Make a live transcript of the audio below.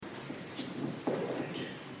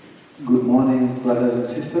Good morning, brothers and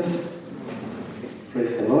sisters.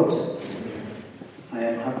 Praise the Lord. I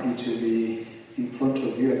am happy to be in front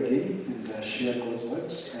of you again and share God's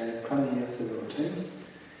word. I have come here several times,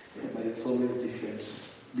 but it's always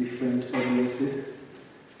different audiences.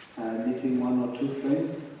 Meeting one or two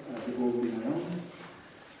friends, people who've been around.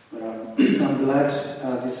 But I'm glad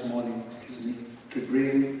this morning, to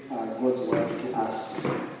bring God's word to us.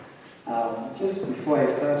 Just before I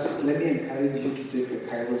start, let me encourage you to take a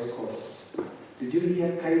Kairos course. Did you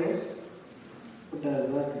hear Kairos? What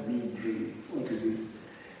does that mean, really? What is it?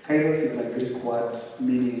 Kairos is a Greek word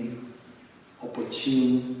meaning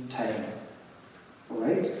opportune time.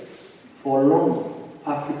 Alright? For long,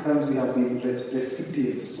 Africans, we have been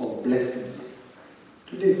recipients of blessings.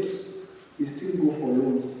 To date, we still go for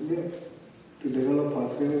loans to develop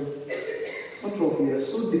ourselves. We are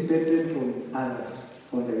so dependent on others,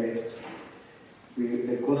 on the rest.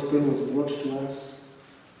 The gospel was brought to us,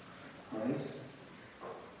 right?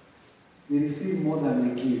 We receive more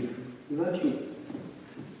than we give. Is that true?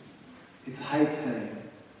 It's high time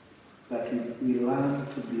that we learn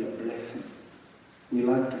to be a blessing. We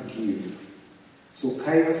learn to give. So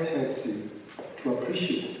Kairos helps you to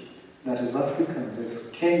appreciate that as Africans,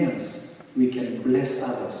 as Kenyans, we can bless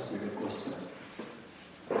others with the gospel.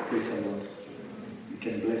 Praise the Lord.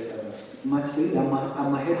 Can bless others. I'm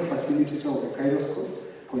a head facilitator of the Kairos course.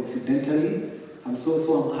 Coincidentally, I'm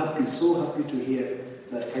so happy to hear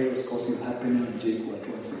that Kairos course is happening in JKUAT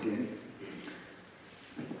once again.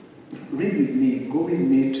 Read with me, go with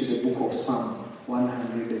me to the book of Psalm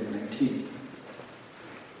 119.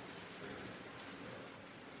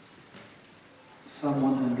 Psalm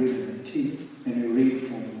 119, and we read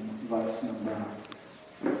from verse number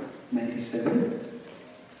 97.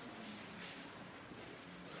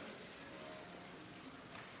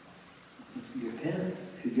 Let's get there.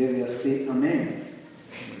 If you get there, say Amen.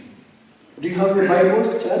 Do you have the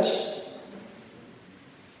Bibles, church?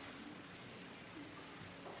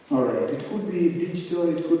 Alright, it could be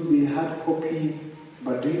digital, it could be hard copy,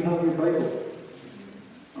 but do you have the Bible?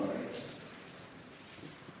 Alright.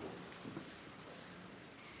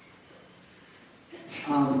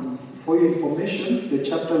 For your information, the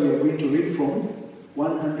chapter we are going to read from,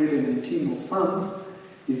 119 of Psalms,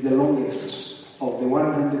 is the longest of the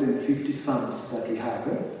 150 Psalms that we have.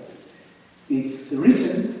 It's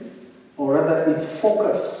written, or rather its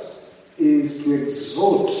focus is to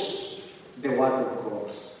exalt the word of God.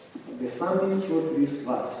 The psalmist wrote this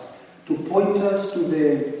verse to point us to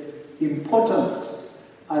the importance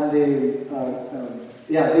and the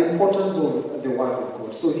importance of the word of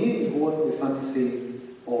God. So here is what the psalmist says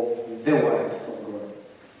of the word of God.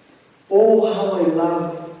 Oh, how I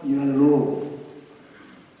love your law!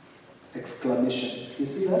 Exclamation. You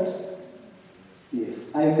see that?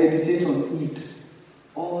 Yes. I meditate on it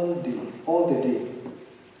all the day.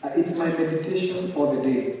 It's my meditation all the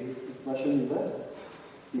day. What version is that?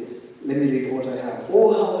 Yes. Let me read what I have.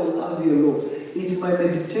 Oh, how I love your law. It's my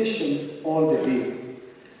meditation all the day.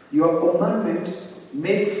 Your commandment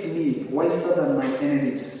makes me wiser than my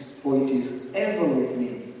enemies, for it is ever with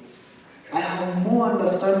me. I have more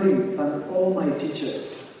understanding than all my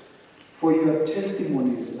teachers, for your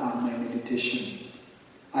testimonies are my meditation.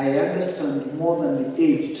 I understand more than the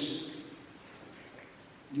aged.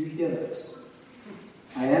 Do you hear that?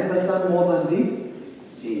 I understand more than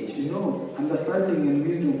the aged. You know, understanding and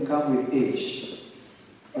wisdom come with age.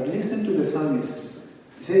 But listen to the psalmist.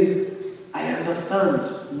 He says, I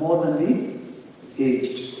understand more than the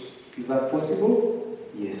aged. Is that possible?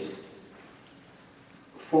 Yes.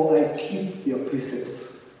 For I keep your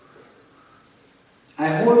precepts. I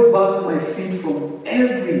hold back my feet from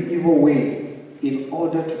every evil way in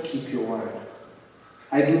order to keep your word.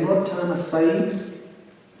 I do not turn aside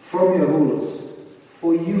from your rules,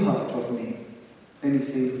 for you have taught me. Then he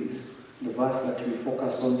says this, the verse that we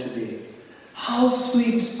focus on today. How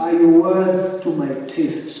sweet are your words to my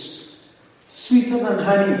taste, sweeter than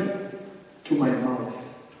honey to my mouth.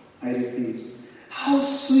 I repeat, how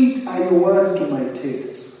sweet are your words to my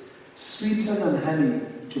taste, sweeter than honey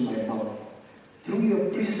to my mouth. Through your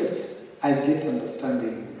precepts, I get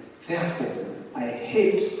understanding. Therefore, I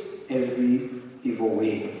hate every evil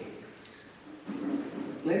way.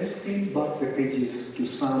 Let's flip back the pages to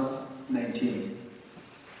Psalm 19.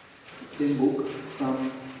 The same book,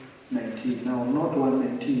 Psalm 19. Now, not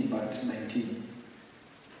 119, but 19.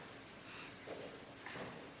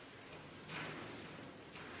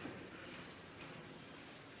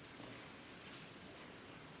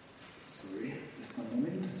 Sorry, just a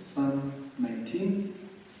moment. Psalm 19.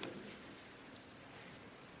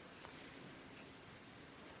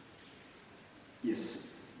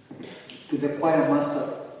 Yes. To the choir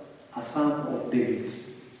master, a psalm of David.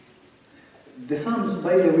 The psalms,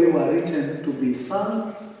 by the way, were written to be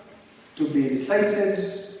sung, to be recited.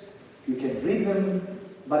 You can read them,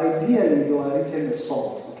 but ideally they were written as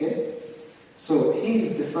songs, okay? So here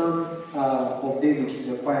is the psalm of David,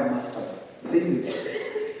 the choir master. It says this: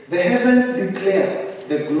 the heavens declare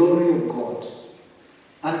the glory of God,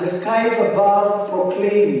 and the skies above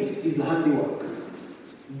proclaims his handiwork.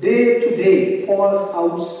 Day to day pours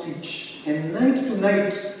out speech, and night to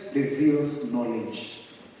night reveals knowledge.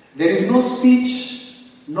 There is no speech,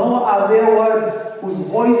 nor are there words whose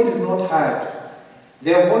voice is not heard.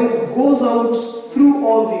 Their voice goes out through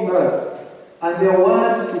all the earth, and their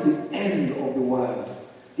words to the end of the world.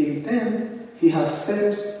 In them he has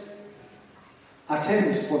set a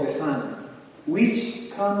tent for the sun,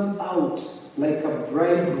 which comes out like a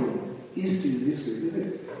bridegroom. East is this way,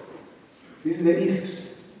 isn't it? This is the east.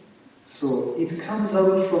 So it comes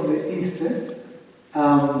out from the east,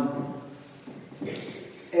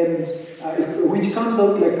 which comes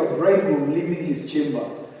out like a bridegroom leaving his chamber,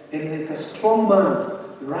 and like a strong man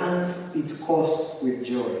runs its course with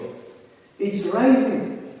joy. Its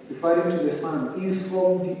rising, referring to the sun, is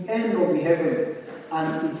from the end of the heaven,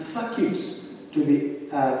 and its circuit to the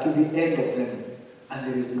end of them, and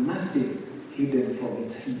there is nothing hidden from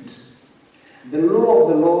its heat. The law of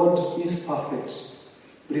the Lord is perfect,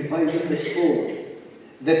 reviving the soul.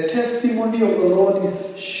 The testimony of the Lord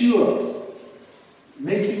is sure,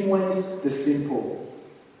 making wise the simple.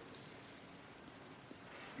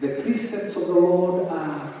 The precepts of the Lord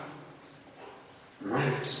are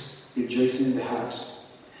right, rejoicing the heart.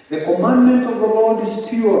 The commandment of the Lord is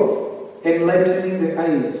pure, enlightening the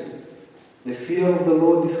eyes. The fear of the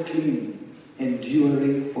Lord is clean,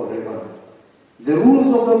 enduring forever. The rules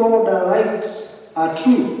of the Lord are right, are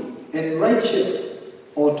true, and righteous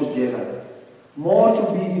altogether. More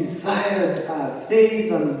to be desired are they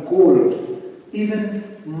than gold, even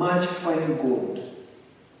much fine gold.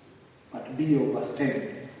 But be of verse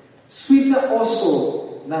 10. Sweeter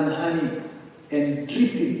also than honey and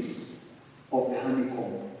drippings of the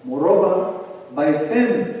honeycomb. Moreover, by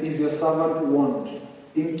them is your servant warned.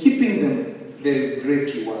 In keeping them there is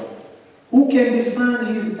great reward. Who can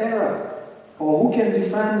discern his error? Or who can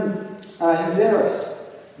discern his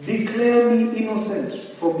errors? Declare me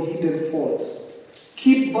innocent from hidden faults.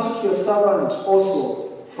 Keep back your servant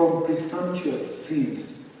also from presumptuous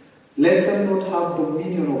sins. Let them not have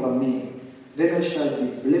dominion over me. Then I shall be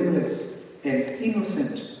blameless and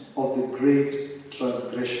innocent of the great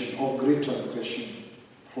transgression.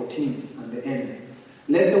 14, and the end.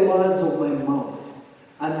 Let the words of my mouth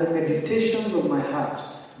and the meditations of my heart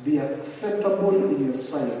be acceptable in your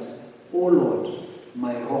sight, O Lord,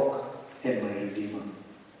 my rock and my redeemer.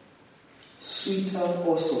 Sweeter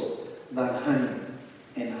also than honey,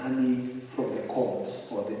 and honey from the combs,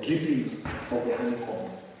 or the drippings of the honeycomb.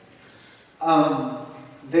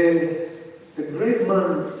 The great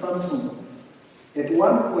man Samson, at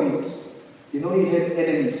one point, he had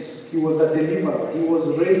enemies. He was a deliverer. He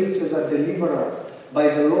was raised as a deliverer by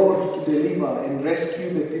the Lord to deliver and rescue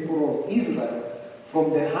the people of Israel from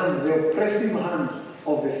the oppressive hand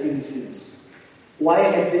of the Philistines. Why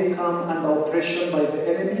had they come under oppression by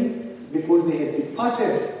the enemy? Because they had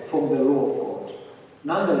departed from the law of God.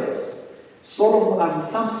 Nonetheless,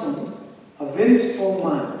 Samson, a very strong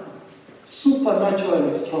man,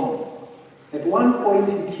 supernaturally strong. At one point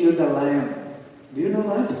he killed a lion. Do you know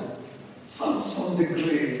that? Samson the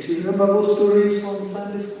Great. Do you remember those stories from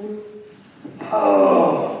Sunday school?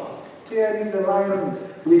 Oh, tearing the lion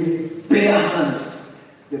with his bare hands.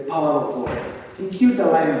 The power of God. He killed the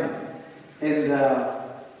lion. And,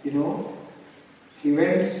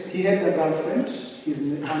 he had a girlfriend.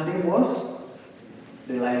 Her name was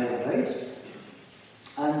Delilah, right?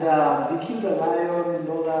 And he killed a lion and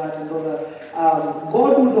all that.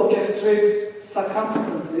 God would orchestrate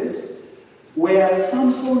circumstances where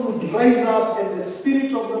Samson would rise up and the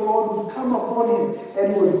Spirit of the Lord would come upon him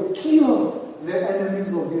and would kill the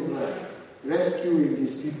enemies of Israel, rescuing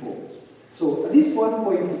his people. So at this one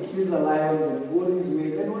point he kills the lions and goes his way.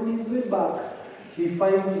 Then on his way back, he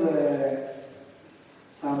finds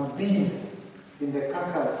some bees in the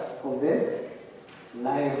carcass of the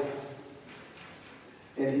lion.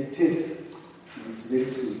 And he tastes, and it's very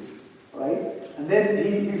sweet, right? And then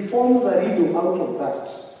he forms a riddle out of that.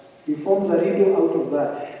 And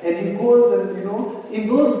he goes and, in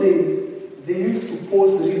those days, they used to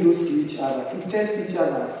pose riddles to each other, to test each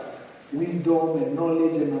other's wisdom and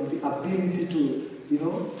knowledge and ability to,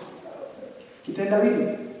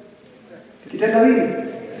 kitendawili.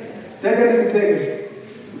 Tega.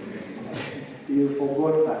 You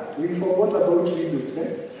forgot that. We forgot about riddles,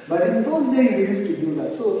 eh? But in those days, they used to do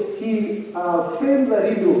that. So he frames a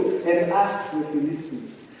riddle and asks the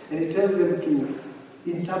Philistines. And he tells them to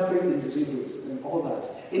interpret his riddles and all that.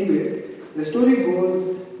 Anyway, the story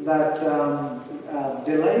goes that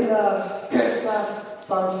Delilah pesters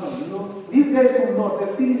Samson. You know, these guys could not, the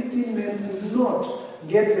Philistine men could not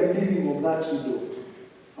get the meaning of that riddle.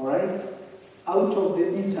 Alright? Out of the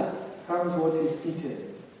eater comes what is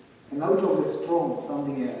eaten. And out of the strong,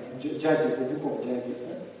 something else. Judges, the book of Judges.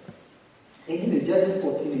 In the Judges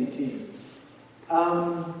 14:18.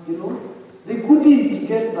 You know, they couldn't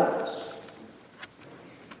get that.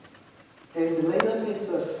 And Delilah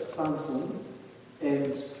pesters Samson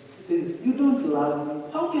and says, you don't love me.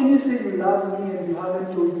 How can you say you love me and you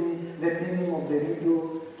haven't told me the meaning of the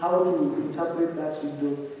riddle, how to interpret that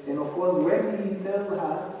riddle? And of course, when he tells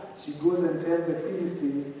her, she goes and tells the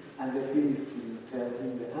Philistines, and the Philistines tell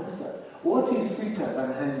him the answer. What is sweeter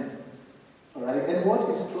than honey? All right? And what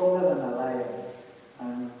is stronger than a lion?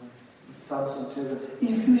 And Samson tells them,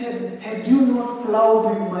 if you had you not plowed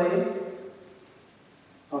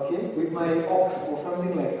with my ox or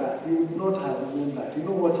something like that, you would not have known that. You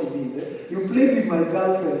know what it means. You played with my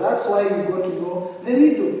girlfriend. That's why you got to know the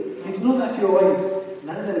riddle. It's not at your voice.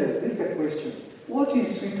 Nonetheless, this is the question. What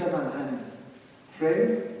is sweeter than honey?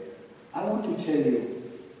 Friends, I want to tell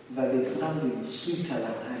you that there's something sweeter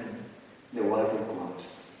than honey. The Word of God.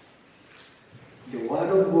 The Word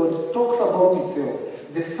of God talks about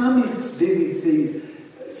itself. The psalmist David says,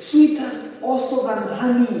 sweeter also than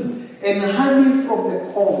honey, and honey from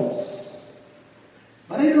the combs.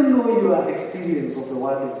 But I don't know your experience of the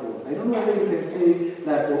Word of God. I don't know whether you can say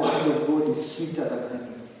that the Word of God is sweeter than honey.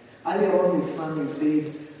 Earlier on, his son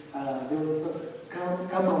said, there was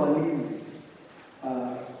kama walinzi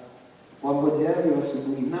wangojeaji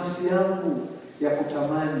asubuhi, nafsi yangu ya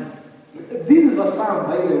kutamani. This is a psalm,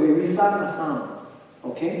 by the way. We sang a psalm.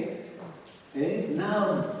 Okay?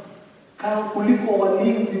 Naam, kama kuliko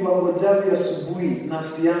walinzi wangojeaji asubuhi,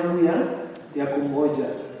 nafsi yangu ya kungoja,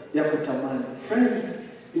 ya kutamani. Friends,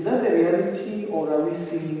 is that the reality, or are we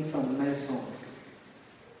singing some nice songs?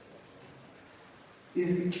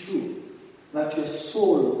 Is it true that your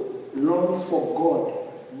soul longs for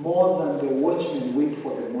God more than the watchmen wait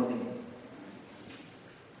for the morning?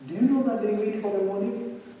 Do you know that they wait for the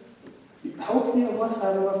morning? How many of us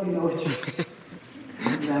have ever been watching?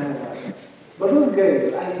 None of us. But those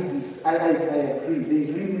guys, I agree,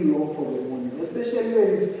 they really long for the morning, especially when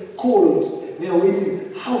it's cold. They are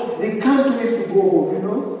waiting. How? They can't wait to go home, you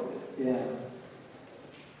know? Yeah.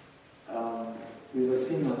 There's a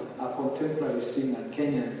singer, a contemporary singer,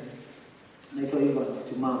 Kenyan, naitwa Evans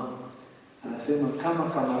Timam. Anasema kama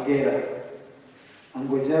kamagera,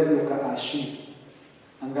 angojavyo kaashi.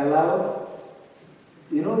 Angalau,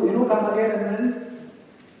 you know kamagera nani?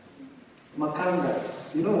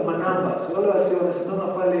 Makangas, you know, manambas. Wale wasi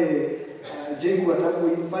wanasimama pale jengo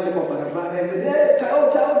ataku pale kwa barabara and then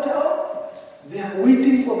chao. They are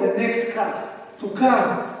waiting for the next car to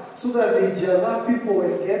come so that they jazz up people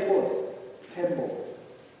and get what? Temple.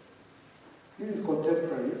 This is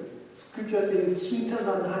contemporary. Scripture says sweeter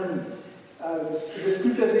than honey. The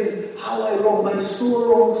scripture says, how I long, my soul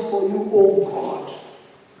longs for you, O God.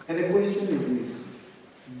 And the question is this: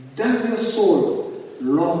 does your soul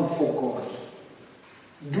long for God?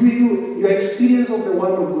 Do your experience of the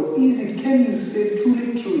Word of God, can you say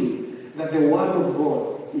truly that the Word of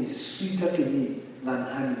God is sweeter to me than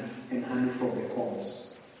honey and honey from the combs?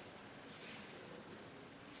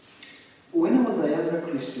 When I was a younger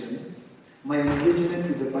Christian, my engagement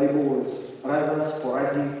with the Bible was rather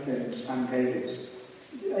sporadic and unguided.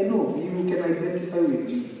 I know you can identify with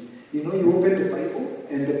me. You know, you open the Bible,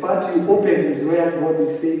 and the part you open is where God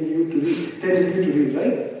is saying you to read, telling you to read,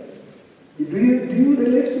 right? Do you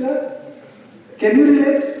relate to that? Can you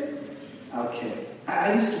relate? Okay.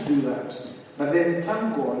 I used to do that. But then,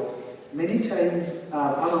 thank God, many times,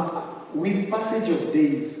 with passage of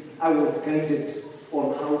days, I was guided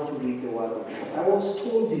on how to read the Word of God. I was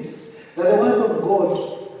told this, that the Word of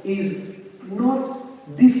God is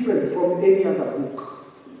not different from any other book.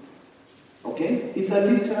 Okay? It's a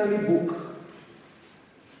literary book.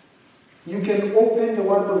 You can open the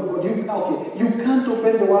Word of God. You can't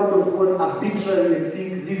open the Word of God arbitrarily and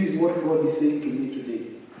think, this is what God is saying to me today.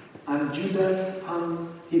 And Judas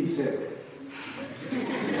hung himself.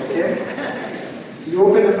 Okay? You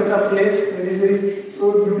open another place and he says,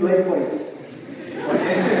 so do likewise.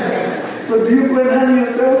 Okay? So do you go and hang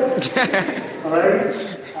yourself?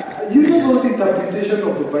 Alright? You know those interpretations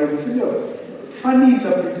of the Bible. See, funny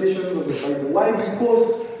interpretations of the Bible. Why?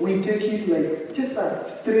 Because we take it like just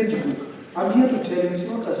a strange book. I'm here to tell you it's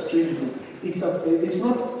not a strange book. It's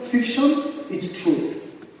not fiction, it's truth.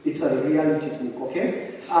 It's a reality book,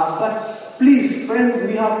 okay? But please, friends,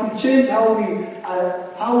 we have to change how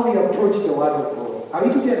we approach the Word of God. Are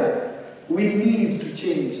we together? We need to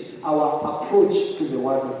change our approach to the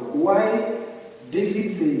Word of God. Why? David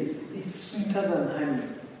says, it's sweeter than honey.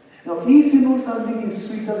 Now, if you know something is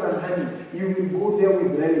sweeter than honey, you will go there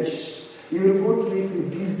with relish. You will go to it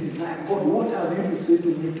with this desire. God, what have you to say to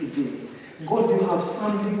me today? God, you have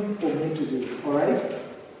something for me to do. All right?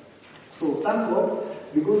 So, thank God,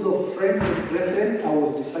 because of friends and brethren, I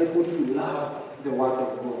was discipled to love the Word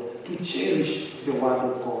of God, to cherish the Word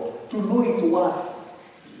of God, to know its worth,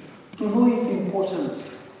 to know its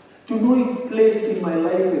importance, to know its place in my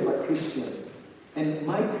life as a Christian. And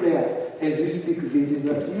my prayer as we speak this is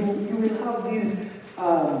that you will have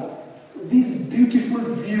this beautiful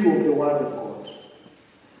view of the Word of God.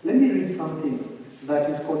 Let me read something that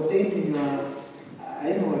is contained in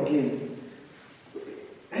your, again.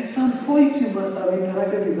 At some point you must have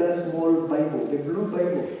interacted with that small Bible, the blue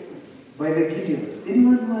Bible, by the Gideons.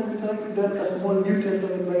 Anyone who has interacted with that, a small New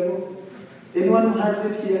Testament Bible? Anyone who has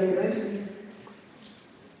it here? Can I see?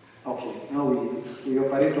 Okay, now we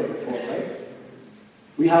operate on the phone, right?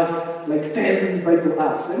 We have like 10 Bible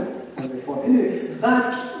apps on the phone. Anyway,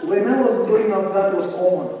 that, when I was growing up, that was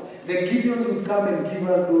common. The Gideons would come and give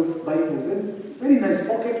us those Bibles, very nice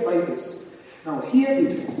pocket Bibles. Now, here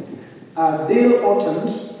is Dale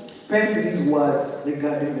Orton penned these words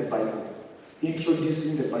regarding the Bible,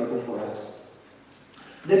 introducing the Bible for us.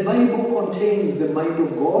 The Bible contains the mind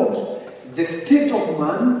of God, the state of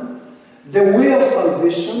man, the way of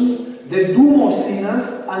salvation, the doom of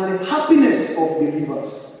sinners, and the happiness of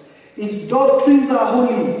believers. Its doctrines are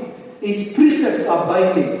holy, its precepts are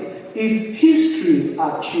binding, its histories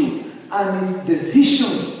are true, and its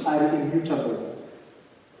decisions are immutable.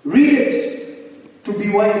 Read it to be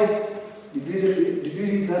wise. Did you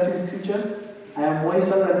read that in Scripture? I am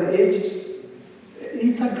wiser than the aged.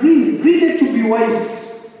 It agrees. Read it to be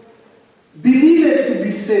wise. Believe it to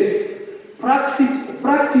be safe. Practice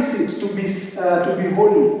it to be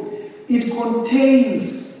holy. It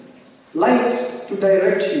contains light to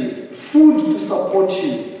direct you, food to support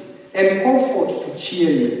you, and comfort to cheer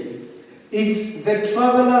you. It's the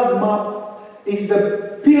traveler's map, it's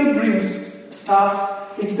the pilgrim's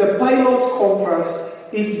staff, it's the pilot's compass,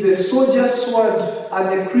 it's the soldier's sword,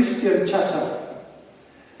 and the Christian charter.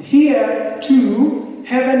 Here, too,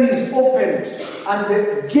 heaven is opened, and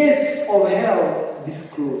the gates of hell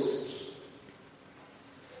disclosed.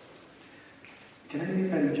 Can I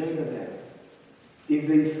make a rejoinder there? If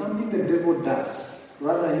there is something the devil does,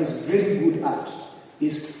 rather he's very good at,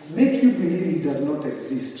 is to make you believe he does not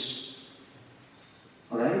exist.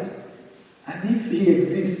 Alright? And if he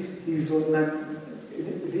exists, it's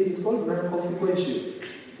called non-consequential,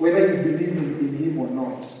 whether you believe in him or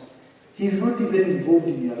not. He's not even involved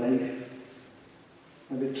in your life.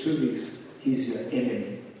 And the truth is, he's your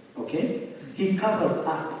enemy. Okay? He covers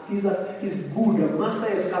up. He's good, a master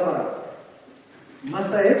at cover-up.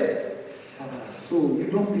 Master it? So you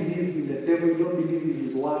don't believe in the devil, you don't believe in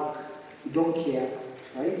his work, you don't care,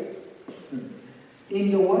 right?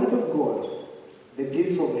 In the Word of God, the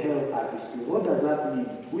gates of hell are displayed. What does that mean?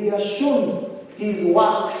 We are shown his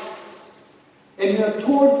works. And we are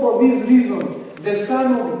told for this reason, the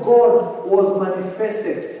Son of God was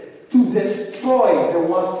manifested to destroy the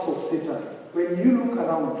works of Satan. When you look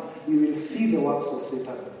around, you will see the works of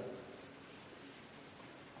Satan.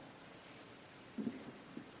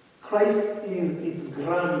 Christ is its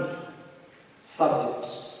grand subject.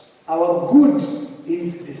 Our good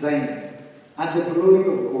is design, and the glory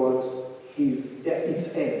of God is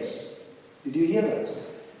its end. Did you hear that?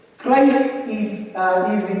 Christ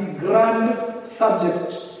is its grand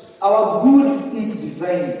subject. Our good is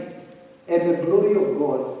design, and the glory of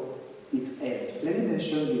God its end. Let me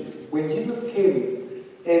mention this. When Jesus came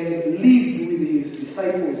and lived with his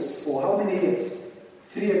disciples for how many years?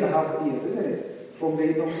 3.5 years, isn't it? From the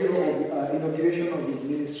inauguration of his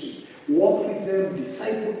ministry. Walked with them,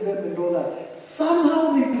 discipled them and all that.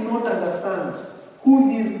 Somehow they could not understand who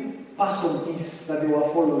this person is that they were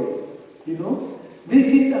following. You know? They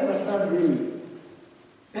didn't understand really.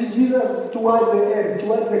 And Jesus, towards the end,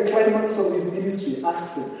 towards the climax of his ministry,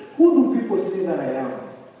 asked them, who do people say that I am?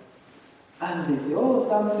 And they say, oh,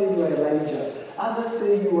 some say you are Elijah. Others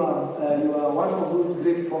say you are one of those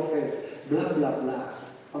great prophets. Blah, blah, blah.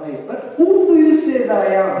 All right, but who do you say that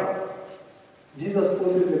I am? Jesus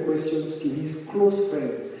poses the questions to his close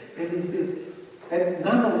friend. And he said, and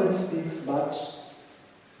none of them speaks but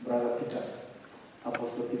Brother Peter,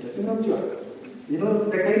 Apostle Peter. You know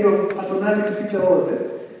the kind of personality Peter was,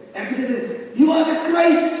 eh? And Peter says, you are the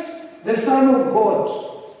Christ, the Son of God.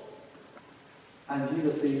 And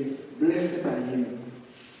Jesus says, blessed are you,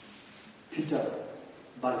 Peter,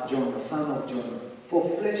 but John, the son of John, for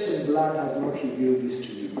flesh and blood has not revealed this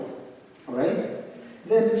to you. Alright?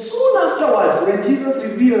 Then soon afterwards, when Jesus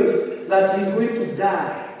reveals that he's going to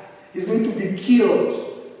die, he's going to be killed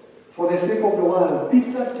for the sake of the world,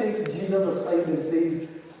 Peter takes Jesus aside and says,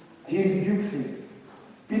 he rebukes him.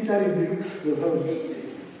 Peter rebukes the Lord.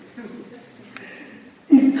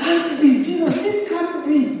 It can't be, Jesus, this can't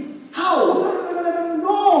be. How?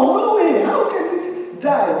 No way. How can you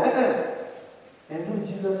die? And then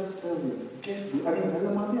Jesus tells him, get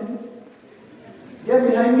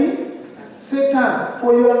behind me. Satan,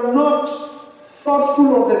 for you are not thoughtful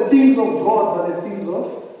of the things of God, but the things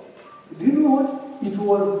of... Do you know what? It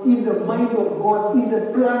was in the mind of God, in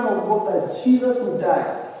the plan of God, that Jesus would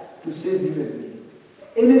die to save you and me.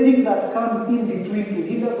 Anything that comes in between to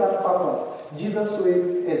hinder that purpose, Jesus saw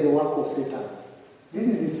it as the work of Satan. This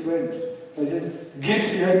is his friend. So just,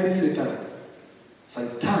 get behind me, Satan.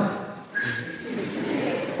 Satan.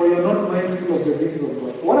 For you're not mindful of the things of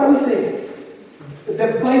God. What are we saying?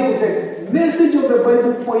 The Bible, the message of the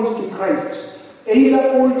Bible points to Christ. Either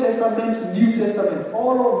Old Testament, New Testament,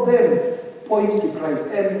 all of them points to Christ.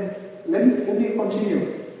 And let me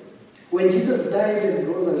continue. When Jesus died and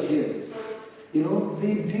rose again, they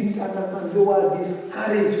didn't understand. They were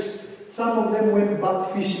discouraged. Some of them went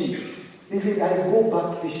back fishing. They said, I go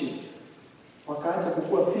back fishing. Wakaacha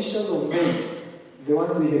kukua fishers of men, the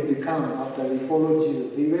ones they had become after they followed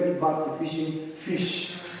Jesus. They went back to fishing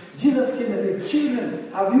fish. Jesus came and said,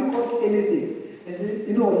 children, have you caught anything? And said,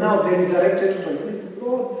 now the resurrected Christ. He said,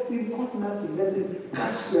 Lord, we've caught nothing. Let's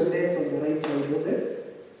catch your nets on the right side of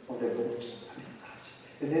the boat.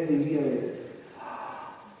 And then they realized,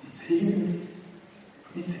 it's him.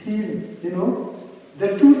 It's him.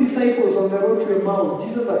 The two disciples on the road to Emmaus,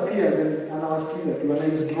 Jesus appears and asks that your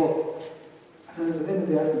names drop. And then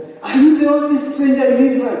they ask him, are you the only stranger in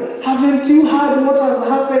Israel? Haven't you heard what has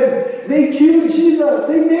happened? They killed Jesus.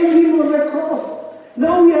 They nailed him on the cross.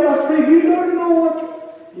 Now we are afraid. We don't know what.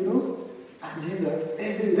 And Jesus,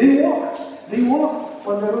 they walked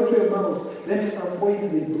on the road to Emmaus. Then at some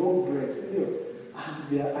point they broke bread. And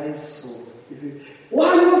their eyes saw.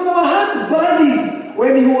 Why was our hearts burning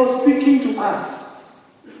when he was speaking to us?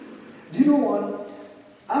 Do you know what?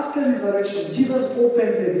 After resurrection, Jesus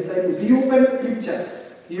opened the disciples. He opened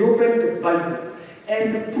scriptures. He opened the Bible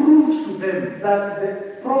and proved to them that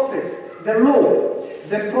the prophets, the law,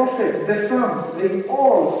 the prophets, the Psalms, they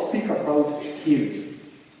all speak about him.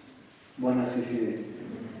 Bwana asifiwe.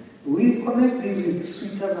 We connect this with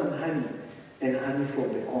sweeter than honey and honey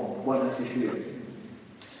from the comb. Bwana asifiwe.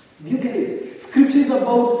 You get it? Scripture is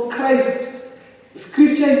about Christ.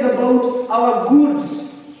 Scripture is about our good.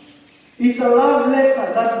 It's a love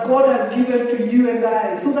letter that God has given to you and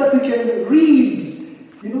I so that we can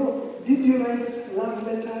read. Did you write love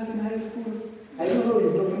letters in high school? I don't know,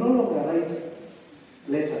 you no longer write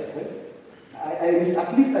letters.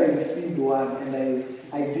 At least I received one and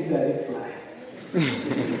I did a reply.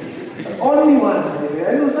 Only one.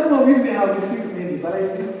 I know some of you may have received many, but I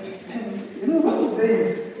did. Those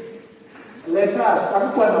days, letters,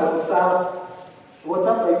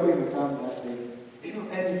 WhatsApp I couldn't come that day.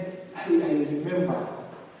 And I remember,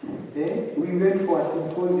 we went for a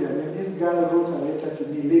symposium, and this girl wrote a letter to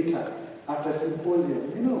me later, after symposium,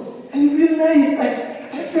 and it felt nice.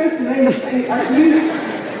 I felt nice. At least,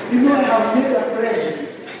 I have made a friend.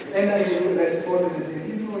 And I responded and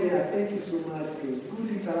said, thank you so much. It was good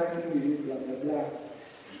interacting with you, blah, blah, blah.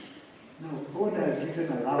 No, God has given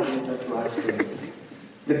a love letter to us friends.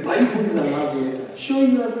 The Bible is a love letter,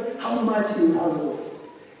 showing us how much He loves us,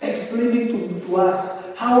 explaining to us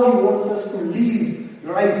how He wants us to live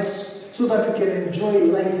right so that we can enjoy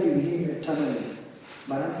life with Him eternally.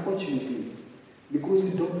 But unfortunately, because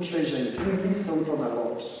we don't treasure it, we miss out on a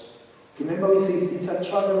lot. Remember we said it's a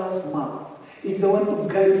traveler's map. It's the one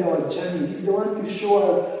to guide our journey. It's the one to show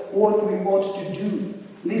us what we ought to do.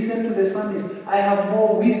 Listen to the psalmist. I have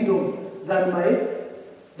more wisdom than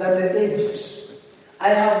the aged. I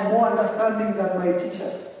have more understanding than my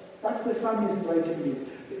teachers. That's the psalmist writing this.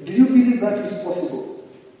 Do you believe that is possible?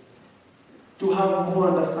 To have more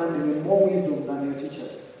understanding and more wisdom than your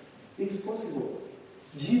teachers? It's possible.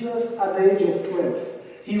 Jesus, at the age of 12,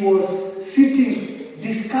 he was sitting,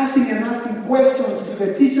 discussing and asking questions to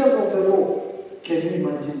the teachers of the law. Can you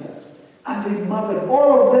imagine that? And they marveled.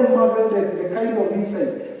 All of them marveled at the kind of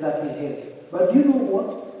insight that he had. But you know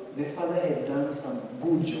what? The father had done some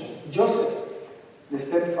good job. Joseph, the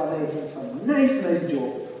stepfather, had done some nice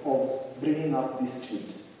job of bringing up this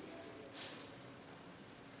truth.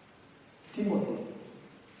 Timothy,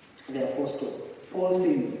 the apostle, Paul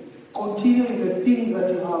says, Continue with the things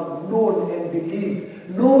that you have known and believed,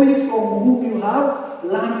 knowing from whom you have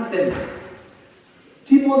learned them.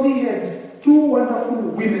 Timothy had two wonderful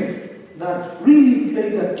women that really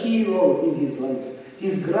played a key role in his life.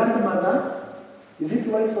 His grandmother, is it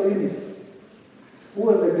Lois or Eunice? Who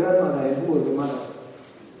was the grandmother and who was the mother?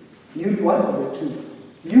 One of the two.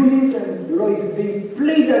 Eunice and Lois, they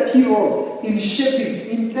played a key role in shaping,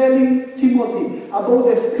 in telling Timothy about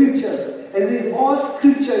the scriptures. And says, all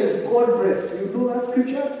scripture is God-breathed. You know that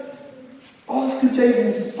scripture? All scripture is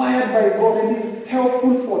inspired by God and is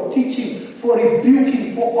helpful for teaching, for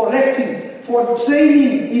rebuking, for correcting, for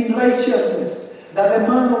training in righteousness, that the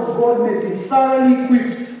man of God may be thoroughly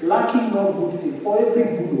equipped, lacking no good thing, for every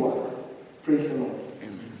good work. Praise the Lord.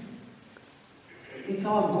 Amen. It's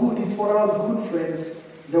our good, it's for our good,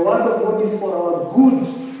 friends. The word of God is for our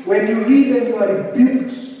good. When you read and you are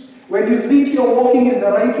rebuked, when you think you're walking in the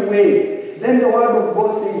right way, then the word of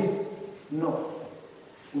God says, no.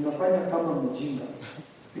 Unafanya kama mjinga.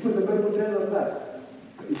 Because the Bible tells us that.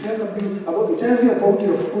 It tells you about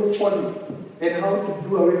your folly and how to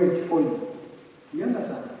do away with folly. You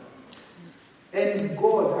understand? And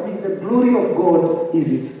God, the glory of God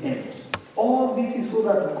is its end. All this is so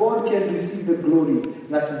that God can receive the glory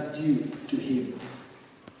that is due to Him.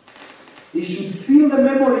 He should fill the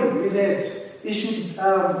memory with it. He should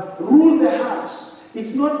rule the heart.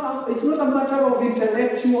 It's not a matter of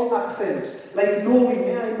intellectual accent, like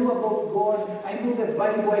knowing, I know about God, I know the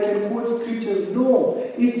Bible, I can quote scriptures. No,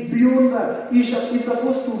 it's beyond that. It's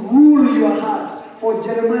supposed to rule your heart. For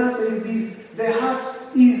Jeremiah says this, the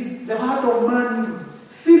heart of man is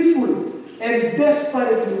sinful and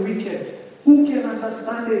desperately wicked. Who can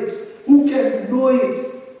understand it? Who can know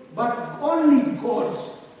it? But only God,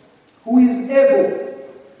 who is able,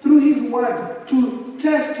 through His word, to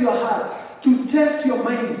test your heart, to test your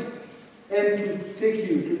mind, and to take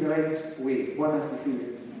you to the right way.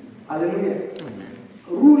 Hallelujah. Amen.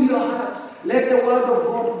 Rule your heart. Let the word of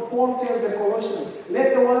God, Paul tells the Colossians,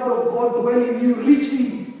 let the word of God dwell in you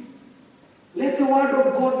richly. Let the word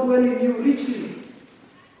of God dwell in you richly.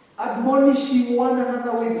 Admonishing one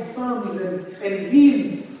another with psalms and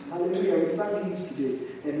hymns. Hallelujah. We sang hymns today,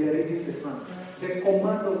 and we are reading the psalms. The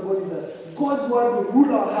command of God is that God's word will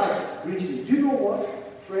rule our hearts richly. Do you know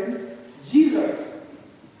what, friends? Jesus,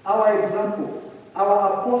 our example,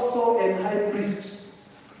 our apostle and high priest,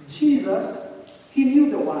 Jesus, He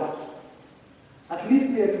knew the word. At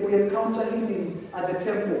least we encounter Him at the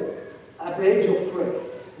temple at the age of 12.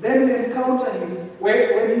 Then we encounter Him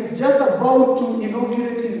when He's just about to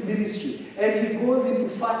inaugurate His ministry and He goes into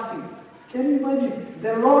fasting. Can you imagine?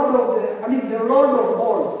 The Lord of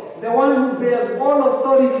all, the one who bears all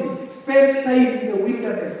authority, spent time in the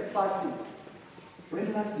wilderness fasting.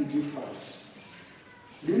 When last did you fast?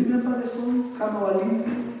 Do you remember the song, Kama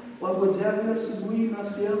Walinzi, Wangojavyo Subuhi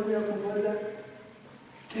Nafsi Yangu ya Kungoja?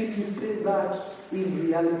 Can you say that in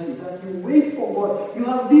reality, that you wait for God? You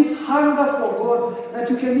have this hunger for God that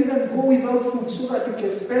you can even go without food so that you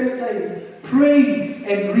can spend time praying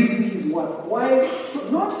and reading His word. Why? So,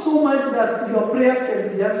 not so much that your prayers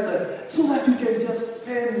can be answered, so that you can just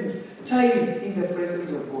spend time in the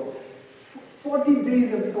presence of God. 40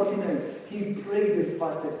 days and 40 nights, He prayed and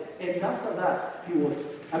fasted. And after that,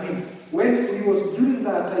 when he was during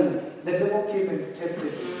that time, the devil came and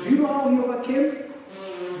tempted him. Do you know how he overcame?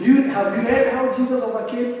 Have you read how Jesus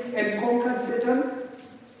overcame and conquered Satan?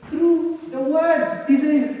 Through the word. He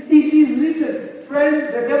says, it is written.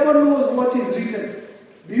 Friends, the devil knows what is written.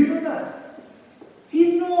 Do you know that?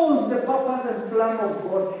 He knows the purpose and plan of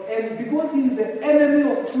God. And because He is the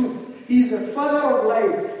enemy of truth, He is the father of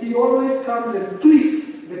lies, he always comes and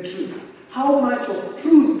twists the truth. How much of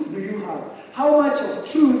truth do you have? How much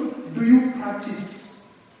of truth do you practice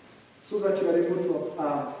so that you are able to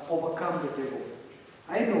overcome the devil?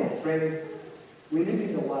 I know, friends, we live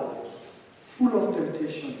in the world full of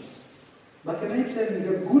temptations. But can I tell you,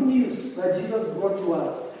 the good news that Jesus brought to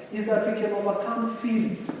us is that we can overcome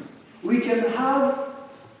sin. We can have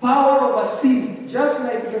power over sin. Just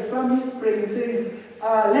like the psalmist prays, he says,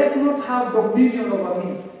 let not have dominion over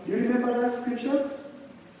me. Do you remember that scripture?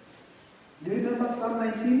 Do you remember Psalm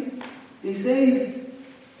 19? He says,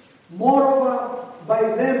 moreover, by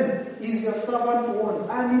them is your servant warned,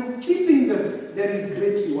 and in keeping them there is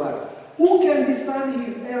great reward. Who can discern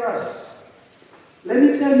his errors? Let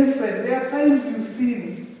me tell you, friends, there are times you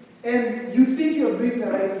sin and you think you're doing the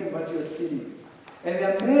right thing, but you're sinning. And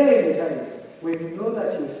there are many times when you know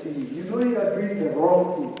that you're sinning, you know you are doing the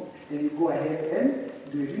wrong thing, and you go ahead and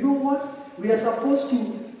do it. You know what? We are supposed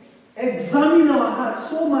to examine our hearts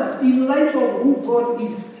so much in light of who God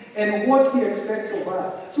is and what He expects of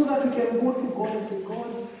us, so that we can go to God and say,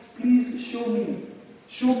 God, please show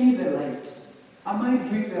me the light. Am I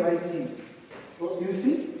doing the right thing? You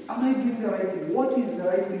see? Am I doing the right thing? What is the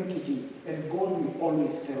right thing to do? And God will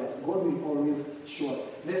always tell us. God will always show us.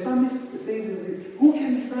 The psalmist says, who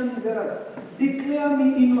can discern his errors? Declare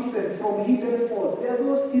me innocent from hidden faults. There are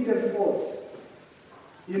those hidden faults.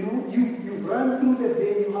 You know, you've run through the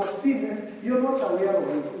day, you have seen it, you're not aware of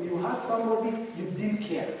it. You had somebody, you didn't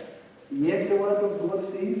care. Yet the word of God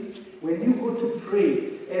says, when you go to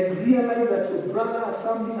pray and realize that your brother has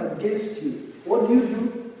something against you, what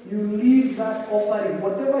do? You leave that offering,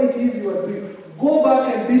 whatever it is you are doing, go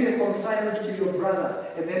back and be reconciled to your brother,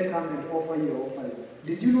 and then come and offer your offering.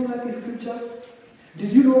 Did you know that in Scripture?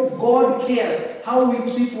 Did you know God cares how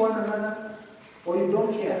we treat one another? Or you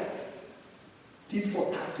don't care? Tit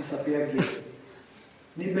for tat disappear again.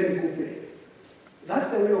 Nipe nikupe. That's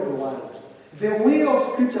the way of the world. The way of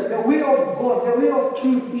Scripture, the way of God, the way of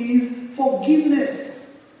truth is forgiveness.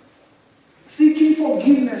 Seeking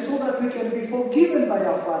forgiveness so that we can be forgiven by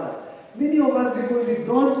our Father. Many of us, because we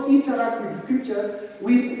don't interact with Scriptures,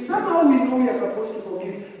 somehow we know we are supposed to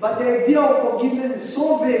forgive. But the idea of forgiveness is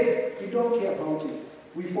so vague, we don't care about it.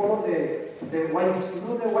 We follow the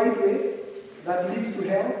white way that leads to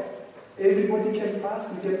hell. Everybody can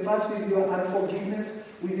pass. We can pass with your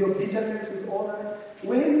unforgiveness, with your bitterness, with all that.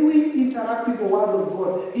 When we interact with the Word of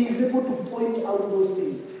God, He is able to point out those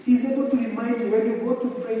things. He is able to remind you when you go to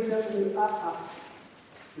pray, tells you,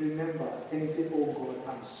 remember. And you say, oh God,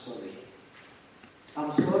 I'm sorry.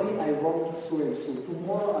 I'm sorry I wronged so and so.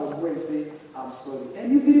 Tomorrow I'll go and say, I'm sorry.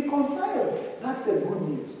 And you'll be reconciled. That's the good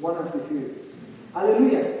news. One has a few.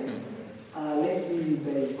 Hallelujah. Let's be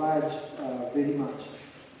diverge very much.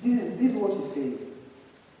 This is what it says.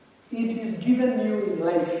 It is given you in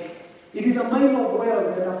life. It is a mine of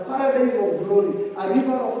wealth and a paradise of glory, a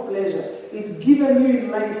river of pleasure. It's given you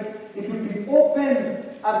in life. It will be opened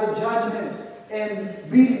at the judgment and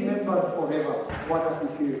be remembered forever. What does it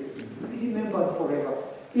feel? Be remembered forever.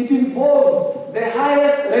 It involves the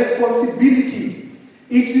highest responsibility.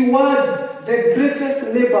 It rewards the greatest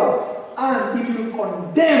labor, and it will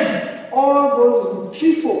condemn all those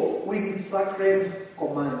who trifle with its sacred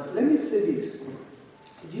commands. Let me say this.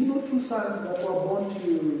 Do you know two sons that were born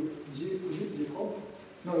to Jacob?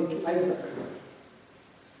 No, to Isaac.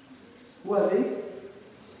 Who are they?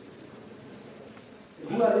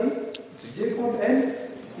 Jacob and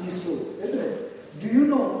Esau, isn't it? Do you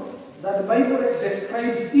know that the Bible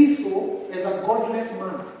describes Esau as a godless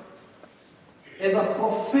man, as a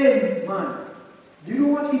profane man? Do you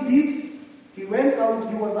know what he did? He went out,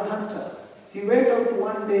 he was a hunter. He went out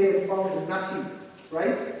one day and found nothing,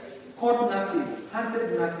 right? Caught nothing,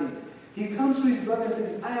 hunted nothing. He comes to his brother and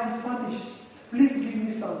says, I am famished. Please give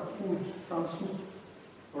me some food, some soup.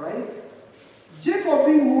 Alright? Jacob,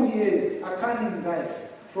 being who he is, a cunning guy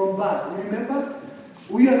from birth. You remember?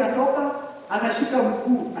 Huyu anatoka, anashika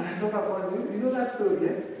mkuu, anatoka kwanza. You know that story,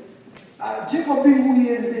 eh? Jacob, being who he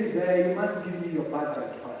is, says, you must give me your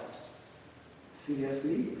birthright first.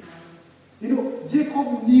 Seriously? You know,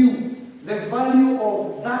 Jacob knew the value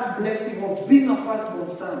of that blessing of being a firstborn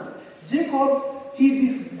son. Jacob, he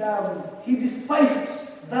despised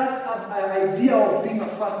that idea of being a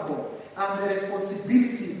firstborn and the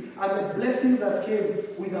responsibilities and the blessings that came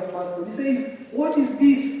with a firstborn. He says, what is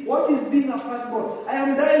this? What is being a firstborn? I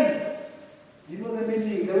am dying. You know the way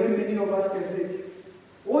many of us can say,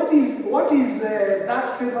 what is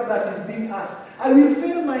that favor that is being asked? I will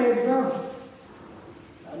fail my exam.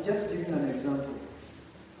 I'm just giving an example.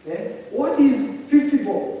 Okay? What is 50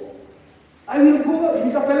 bob? I will go,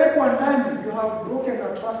 nitapelekwa ndani. You have broken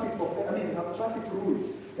a traffic rule.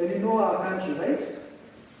 And you know our country, right?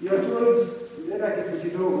 You are told,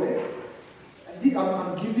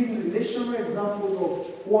 I'm giving relational examples of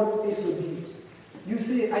what Esau did. You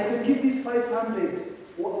say, I can give this 500.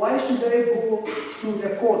 Why should I go to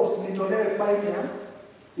the court? Nitolewe fine, yeah?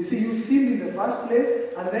 You see, you sin in the first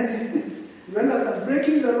place, and then you understand,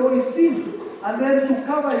 breaking the law is sin. And then to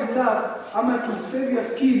cover it up, to save your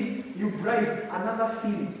skin, you bribe another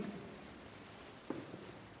sin.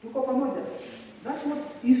 That's what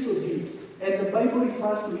Esau did. And the Bible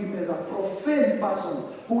refers to him as a profane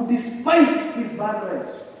person who despised his birthright.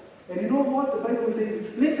 And you know what the Bible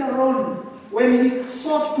says? Later on, when he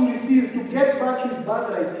sought to get back his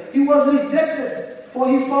birthright, he was rejected, for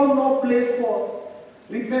he found no place for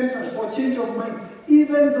repentance, for change of mind,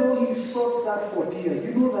 even though he sought that for years.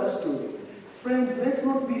 You know that story. Friends, let's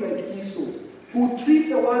not be like Esau, who treat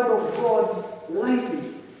the word of God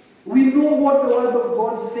lightly. We know what the word of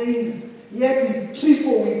God says, yet we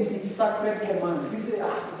trifle with its sacred commands. We say,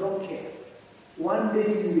 don't care. One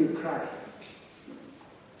day you will cry.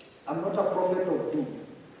 I'm not a prophet of doom.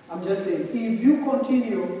 I'm just saying, if you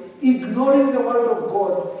continue ignoring the word of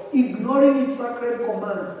God, ignoring its sacred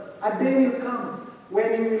commands, a day will come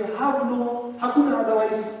when you will have no, hakuna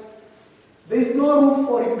otherwise. There is no room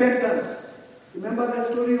for repentance. Remember that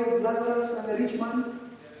story of Lazarus and the rich man?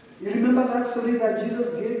 You remember that story that Jesus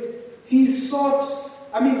gave? He sought,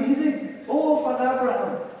 he said, oh, Father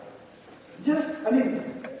Abraham,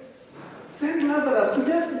 send Lazarus to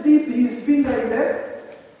just dip his finger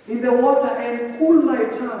in the water and cool my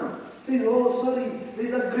tongue. He says, oh, sorry,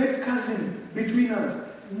 there's a great chasm between us.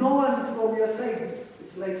 No one from your side.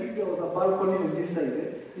 It's like if there was a balcony on this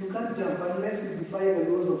side. You can't jump unless you defy the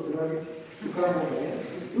laws of gravity. You can't over there.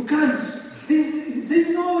 You can't. There's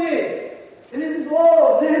no way. And he says,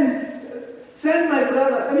 oh, then send my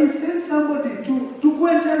brothers. Send somebody to go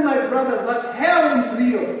and tell my brothers that hell is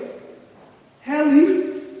real. Hell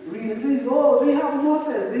is real. It says, oh, they have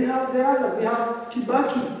Moses, they have the others, they have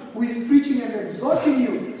Kibaki, who is preaching and exhorting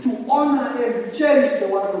you to honor and cherish the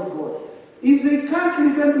word of God. If they can't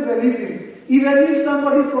listen to the living, even if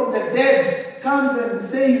somebody from the dead comes and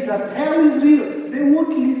says that hell is real, they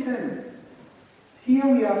won't listen. Here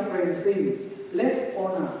we are, friends, saying, let's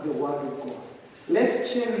honor the word of God.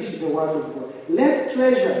 Let's cherish the word of God. Let's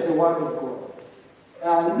treasure the word of God.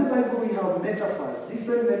 In the Bible we have metaphors,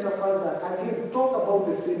 different metaphors that again talk about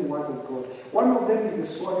the same word of God. One of them is the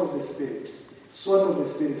sword of the Spirit. Sword of the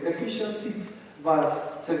Spirit. Ephesians 6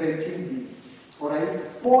 verse 17b. Alright?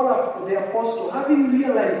 Paul the apostle, having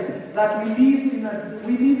realized that we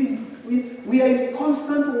are in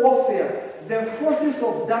constant warfare, the forces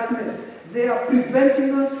of darkness, they are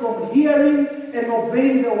preventing us from hearing and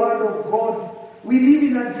obeying the word of God. We live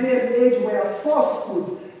in a day and age where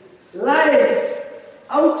falsehood, lies,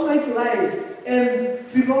 outright lies, and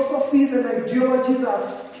philosophies and ideologies are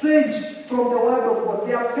strange from the word of God.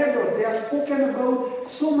 They are peddled, they are spoken about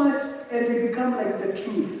so much, and they become like the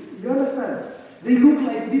truth. You understand? They look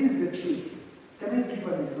like this is the truth. Can I give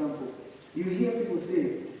an example? You hear people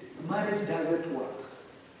say, marriage doesn't work.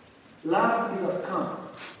 Love is a scam.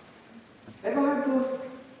 Ever heard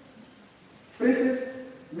those phrases?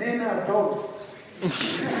 Men are dogs.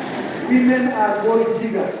 Women are gold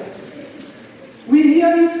diggers. We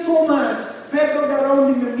hear it so much, peddled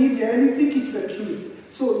around in the media, and we think it's the truth.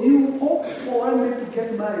 So you hope for one man to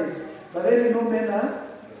get married, but then you know men are,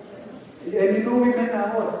 and you know women are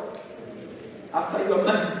what? After your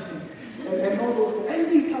married. And all those things.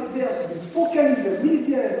 Anything out there has been spoken in the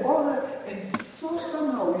media and all that, and so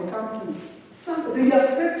somehow we come to something. They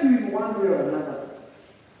affect you in one way or another.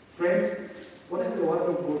 Friends, what does the word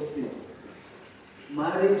of God say?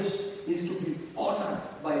 Marriage is to be honored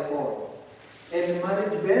by all. And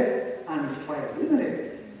marriage bed undefiled, isn't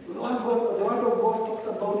it? The word of God talks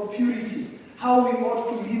about purity. How we ought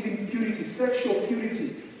to live in purity, sexual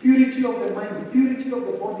purity, purity of the mind, purity of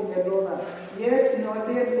the body, and all that. Yet, in our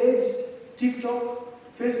day and age, TikTok,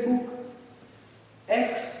 Facebook,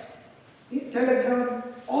 X, Telegram,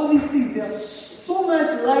 all these things, there's so much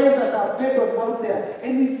lies that are peddled out there,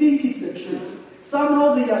 and we think it's the truth.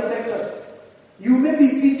 Somehow they affect us. You may be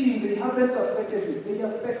thinking they haven't affected you, they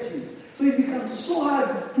affect you. So it becomes so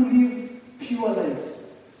hard to live pure lives.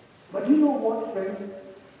 But you know what, friends?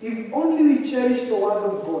 If only we cherish the word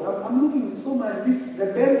of God. I'm looking so much.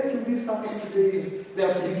 The bell to this sermon today is the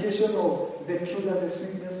application of the truth and the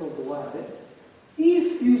sweetness of the word.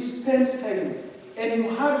 If you spend time and you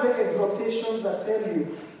have the exhortations that tell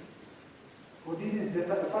you, for this is the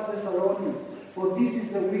First Thessalonians, for this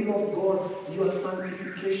is the will of God, your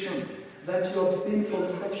sanctification, that you abstain from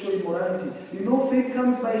sexual immorality. You know, faith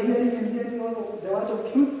comes by hearing and hearing the word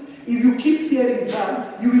of truth. If you keep hearing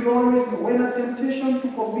that, you will always know when a temptation to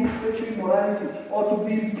commit sexual immorality or to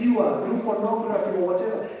be impure through pornography or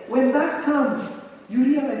whatever, when that comes, you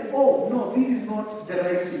realize, oh, no, this is not the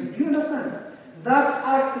right thing. Do you understand? That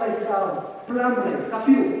acts like a plumb line,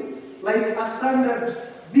 kafir, like a standard.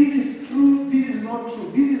 This is true, this is not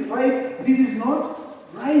true. This is right, this is not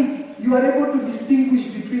right. You are able to distinguish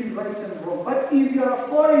between right and wrong. But if you are a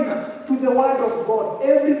foreigner to the word of God,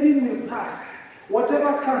 everything will pass.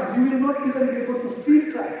 Whatever comes, you will not even be able to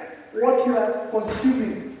filter what you are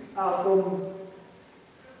consuming from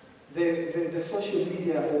the social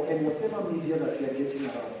media and whatever media that you are getting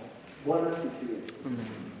around. Bwana sifiwe.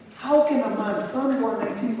 How can a man, Psalm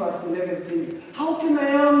 119 verse 11 says, how can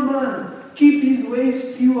a young man keep his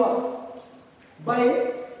ways pure?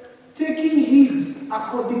 By taking heed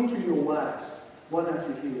according to your word. Bwana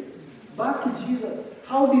sifiwe. Back to Jesus.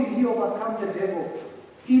 How did he overcome the devil?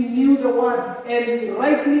 He knew the word and he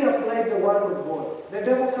rightly applied the word of God. The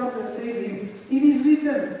devil comes and says to him, it is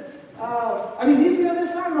written, if you are the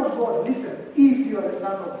Son of God, listen, if you are the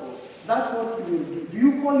Son of God, That's what you will do. Do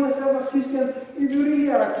you call yourself a Christian? If you really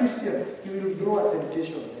are a Christian, you will draw a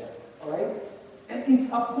temptation there. Alright? And it's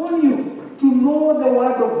upon you to know the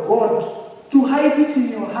word of God, to hide it in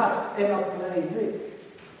your heart and apply it.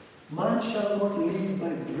 Man shall not live by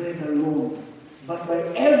bread alone, but by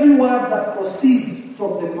every word that proceeds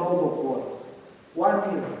from the mouth of God. 1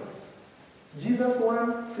 here. Jesus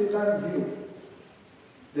 1, Satan 0.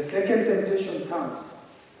 The second temptation comes.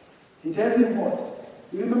 He tells him what?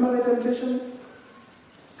 You remember the temptation?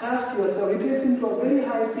 Cast yourself. It takes him to a very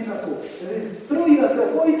high pinnacle. He says, throw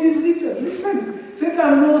yourself. Oh, it is written. Listen.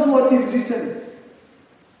 Satan knows what is written.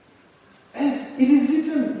 It is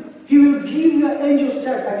written. He will give your angels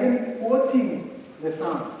charge. Again, quoting the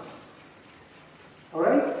Psalms.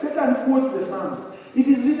 Alright? Satan quotes the Psalms. It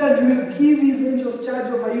is written, he will give his angels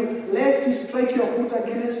charge over you, lest you strike your foot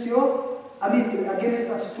against against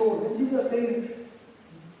a stone. And Jesus says,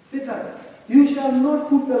 Satan, you shall not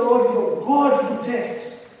put the Lord your God to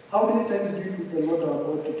test. How many times do you put the Lord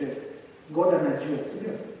our God to test? God and a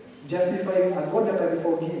Jew. Justifying a God that can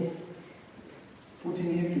forgive.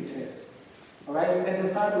 Putting him to test. Alright? And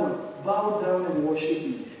the third one, bow down and worship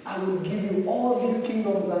me. I will give you all these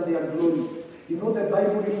kingdoms and their glories. You know the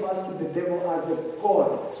Bible refers to the devil as the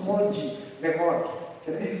God, small g, the God.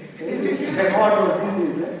 The God of this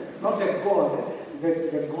age, not the God,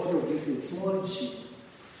 the God of this age, small g.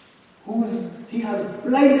 He has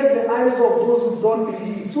blinded the eyes of those who don't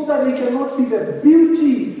believe, so that they cannot see the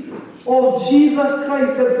beauty of Jesus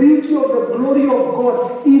Christ, the beauty of the glory of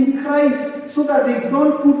God in Christ, so that they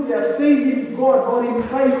don't put their faith in God or in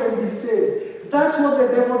Christ and be saved. That's what the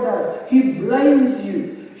devil does. He blinds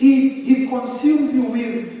you. He consumes you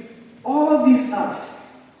with all this stuff.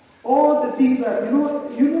 All the things that, you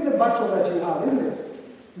know the battle that you have, isn't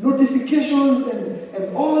it? Notifications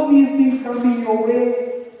and all these things coming your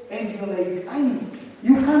way, and you're like,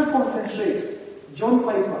 you can't concentrate. John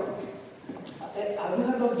Piper. Have you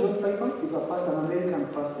heard of John Piper? He's a pastor, an American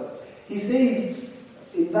pastor. He says,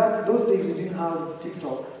 in those days we didn't have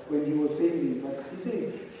TikTok when he was saying this, but he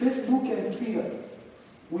says, Facebook and Twitter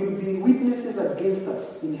will be witnesses against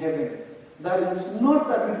us in heaven. That it's not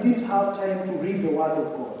that we didn't have time to read the Word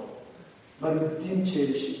of God, but we didn't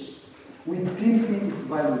cherish it. We didn't see its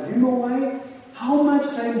value. Do you know why? How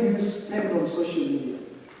much time do you spend on social media?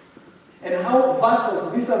 And how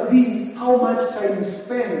versus vis-a-vis how much time you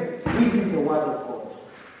spend reading the Word of God?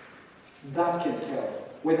 That can tell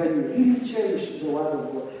whether you really cherish the Word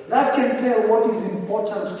of God. That can tell what is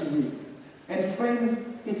important to you. And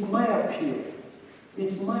friends, it's my appeal.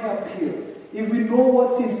 It's my appeal. If we know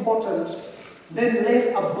what's important, then let's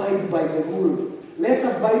abide by the rule. Let's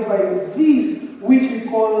abide by these, which we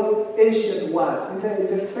call ancient words.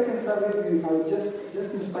 In the second service, I was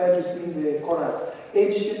just inspired to sing the chorus.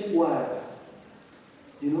 Ancient words.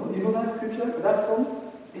 You know that scripture? That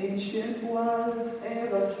song? Ancient words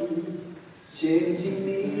ever true, changing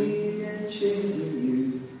me and changing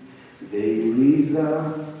you. They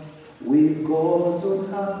resound with God's own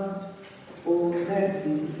heart. Oh, let the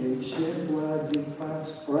ancient words impart.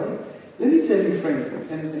 Right? Let me tell you, friends,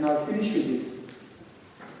 and I'll finish with this.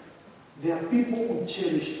 There are people who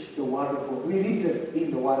cherish the Word of God. We read them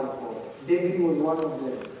in the Word of God. David was one of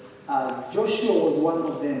them. Joshua was one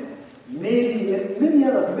of them. Mary and many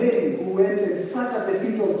others. Mary, who went and sat at the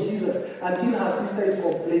feet of Jesus until her sister is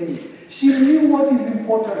complaining. She knew what is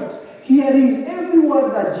important. Hearing every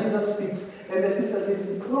word that Jesus speaks. And the sister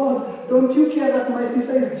says, Lord, don't you care that my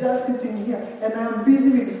sister is just sitting here and I am busy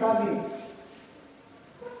with serving?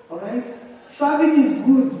 Alright? Serving is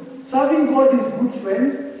good. Serving God is good,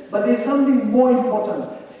 friends. But there's something more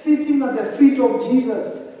important. Sitting at the feet of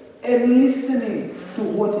Jesus and listening to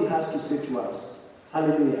what he has to say to us.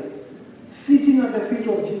 Hallelujah. Sitting at the feet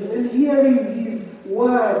of Jesus and hearing his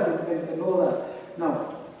words and all that.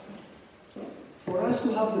 Now, for us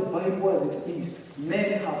to have the Bible as it is,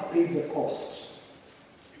 men have paid the cost.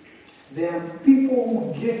 There are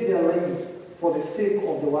people who give their lives for the sake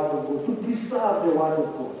of the Word of God, to preserve the Word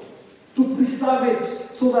of God, to preserve it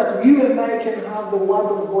so that you and I can have the Word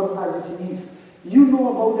of God as it is. You know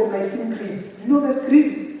about the Nicene creeds. You know the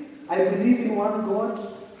creeds? I believe in one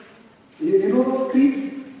God. You know those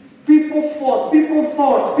creeds? People fought,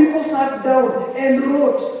 people sat down and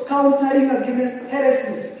wrote, countering against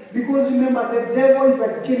heresies. Because remember, the devil is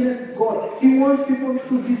against God. He wants people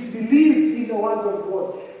to disbelieve in the Word of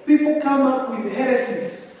God. People come up with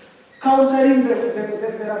heresies, countering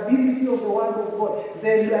the ability of the Word of God, the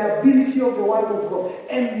reliability of the Word of God.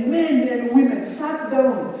 And men and women sat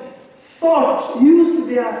down, thought, used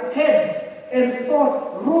their heads, and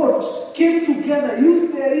thought, wrote, came together,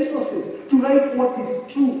 used their resources to write what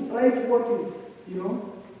is true, write what is,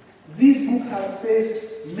 This book has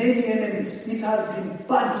faced many enemies. It has been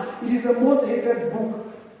banned. It is the most hated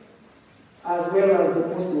book, as well as the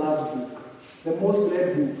most loved book, the most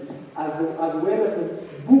read book, as well as the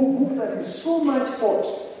book that is so much fought,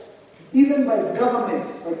 even by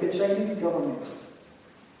governments, like the Chinese government.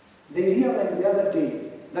 They realized the other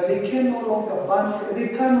day that they can no longer ban, they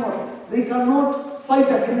cannot fight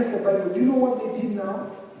against the Bible. Do you know what they did now?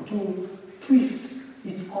 To twist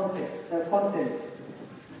its contents.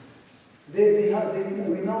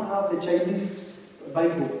 We now have the Chinese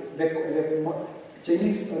Bible, the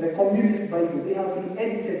communist Bible. They have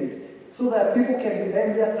re-edited it so that people can be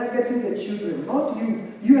there. They are targeting the children, not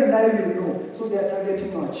you. You and I will know. So they are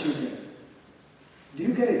targeting our children. Do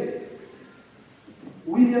you get it?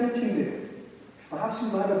 William Tyndale. Perhaps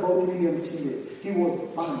you've heard about William Tyndale. He was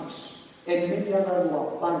banned, and many others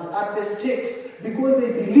were banned at the stakes because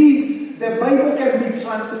they believe the Bible can be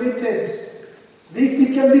translated.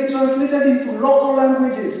 It can be translated into local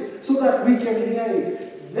languages so that we can hear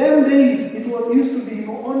it. Them days, it used to be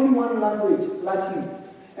only one language, Latin.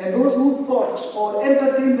 And those who thought or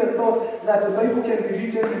entertained the thought that the Bible can be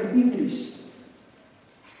written in English,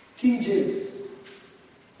 King James,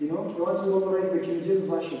 the ones who authorize the King James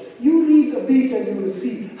Version. You read a bit and you will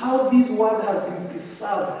see how this word has been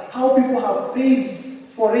preserved, how people have paid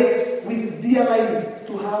for it with dear lives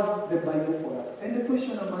to have the Bible for us. And the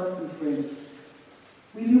question I'm asking, friends,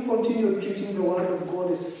 will you continue treating the Word of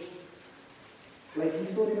God as like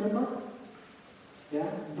Esau, remember? Yeah?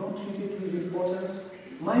 Don't treat it with importance.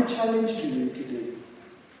 My challenge to you today,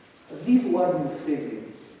 this Word will save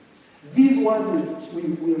you. This Word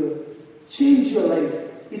will change your life.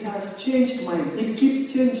 It has changed mine. It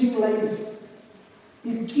keeps changing lives.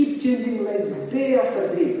 It keeps changing lives day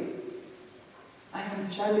after day. I am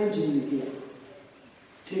challenging you here.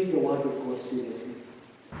 Take the Word of God seriously.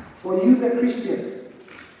 For you, the Christian,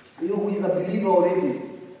 you who is a believer already,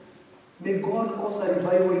 may God cause a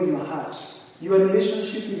revival in your heart. Your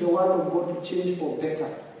relationship with the Word of God to change for better.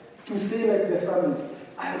 To say like the psalmist,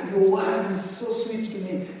 your word is so sweet to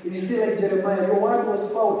me. You say like Jeremiah, your word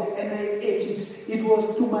was found and I ate it. It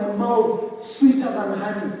was to my mouth sweeter than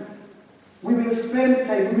honey. We will spend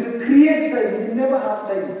time. We will create time. We will never have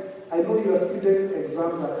time. I know your students'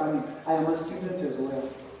 exams are coming. I am a student as well.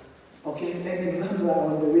 Okay, and exams are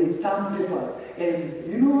on the way. Term papers. And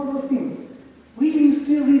you know all those things. Will you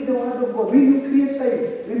still read the Word of God? Will you create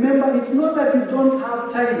time? Remember, it's not that you don't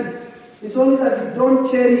have time. It's only that you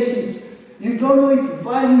don't cherish it. You don't know its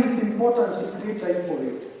value, its importance to create time for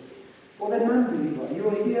it. For the non-believer, you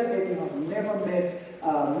are here and you have never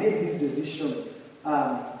made this decision.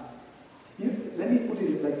 Let me put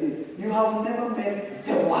it like this. You have never met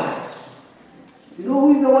the Word. You know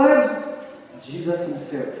who is the Word? Jesus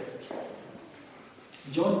himself.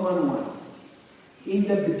 John 1:1. In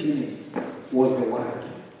the beginning was the Word.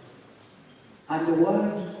 And the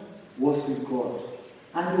Word was with God.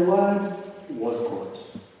 And the Word was God.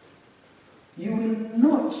 You will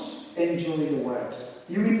not enjoy the Word.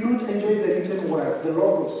 You will not enjoy the written Word, the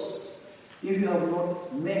Logos, if you have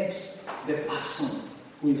not met the person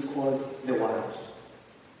who is called the Word.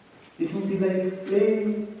 It will be like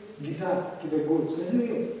playing guitar to the gods. When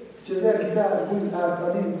you chezea guitar,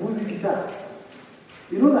 buzi guitar.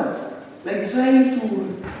 You know that? Like trying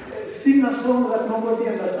to sing a song that nobody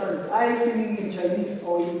understands. I singing in Chinese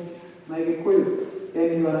or in my Gikuyu.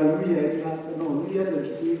 And you are a Luya, and you have, Luyas and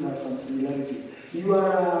Kikuyus have some similarities. You are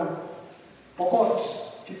a Pokot.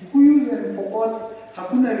 Kikuyus and Pokots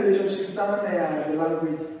hakuna relationship sana ya the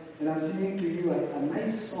language. And I'm singing to you a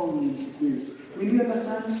nice song in Kikuyu. Will you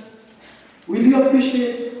understand? Will you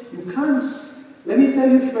appreciate? You can't. Let me tell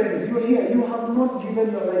you, friends, you're here. You have not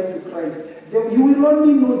given your life to Christ. You will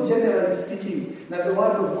only know, generally speaking, that the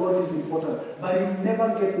Word of God is important. But you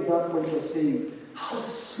never get to that point of saying, how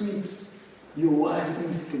sweet your Word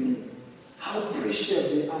is to me. How precious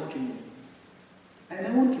they are to me. And I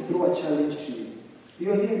want to throw a challenge to you.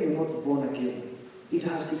 You're here, you're not born again. It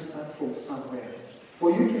has to start from somewhere.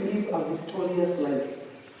 For you to live a victorious life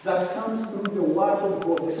that comes through the Word of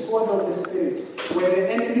God, the sword of the Spirit. Where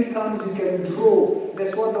the enemy comes, you can draw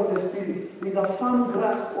the sword of the Spirit with a firm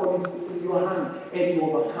grasp on your hand and you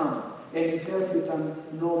overcome. And you tell Satan,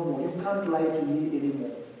 no more. You can't lie to me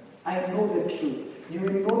anymore. I know the truth. You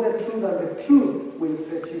will know the truth, and the truth will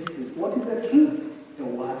set you free. What is the truth? The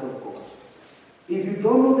Word of God. If you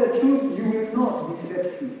don't know the truth, you will not be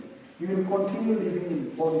set free. You will continue living in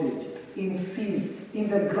bondage, in sin, in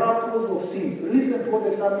the grapples of sin. Listen to what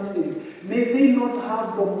the psalmist says. May they not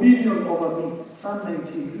have dominion over me. Psalm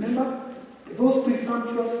 19. Remember? Those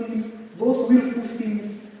presumptuous sins, those willful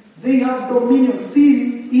sins, they have dominion.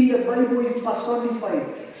 Sin in the Bible is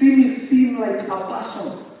personified. Sin is seen like a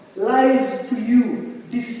person, lies to you,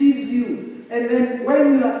 deceives you. And then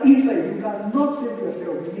when you are inside, you cannot save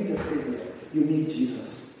yourself. You need a Savior. You need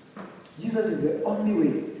Jesus. Jesus is the only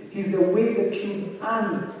way. He's the way, the truth,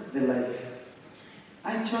 and the life.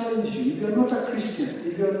 I challenge you, if you're not a Christian,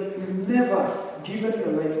 if you've never given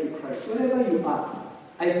your life to Christ, wherever you are,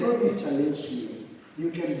 I throw this challenge to you. You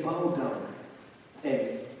can bow down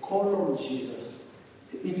and call on Jesus.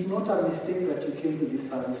 It's not a mistake that you came to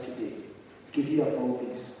this service today to hear about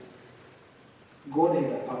this. God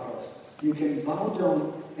had a purpose. You can bow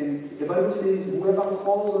down, and the Bible says, whoever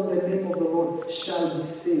calls on the name of the Lord shall be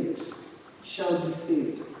saved. Shall be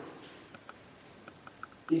saved.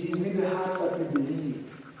 It is with the heart that we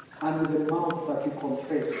believe and with the mouth that we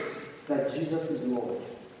confess that Jesus is Lord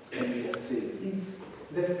and we are saved. It's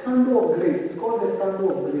the scandal of grace. It's called the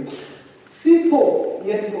scandal of grace. Simple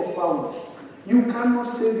yet profound. You cannot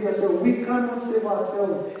save yourself. We cannot save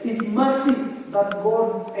ourselves. It's mercy that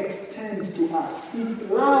God extends to us. It's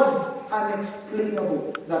love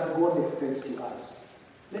unexplainable that God extends to us.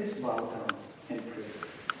 Let's bow down and pray.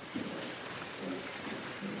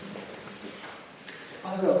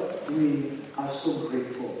 Father, we are so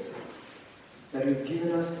grateful that you've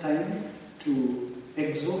given us time to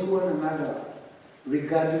exhort one another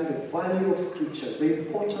regarding the value of Scriptures, the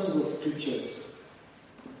importance of Scriptures.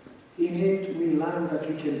 In it, we learn that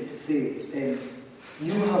we can be saved, and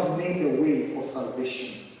you have made a way for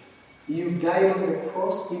salvation. You died on the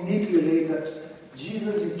cross. In it, we read that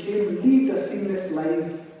Jesus, you came, lived a sinless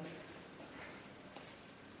life,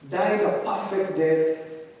 died a perfect death,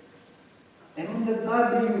 and on the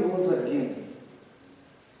third day, you rose again.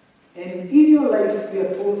 And in your life, we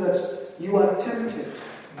are told that you are tempted,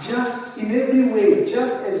 just in every way,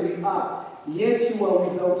 just as we are, yet you are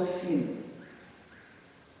without sin.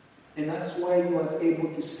 And that's why you are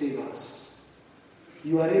able to save us.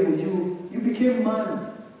 You are able, you became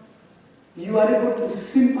man. You are able to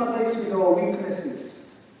sympathize with our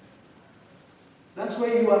weaknesses. That's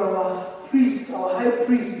why you are our priest, our high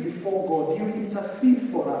priest before God. You intercede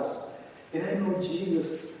for us. And I know,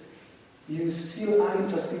 Jesus, you still are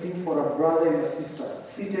interceding for a brother and a sister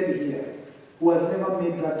seated here who has never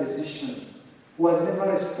made that decision, who has never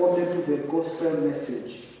responded to the gospel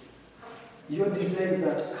message. Your desire is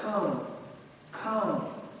that come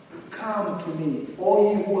to me,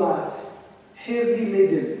 all you who are heavy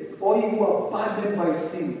laden, all you who are burdened by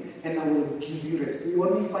sin, and I will give you rest. We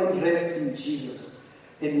only find rest in Jesus,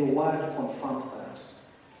 and your word confirms that.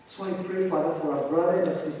 So I pray, Father, for a brother and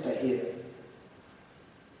a sister here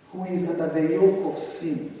who is under the yoke of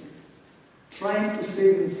sin, trying to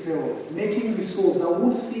save themselves, making resolves that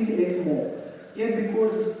won't sin anymore, yet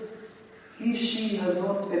because she has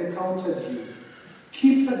not encountered you,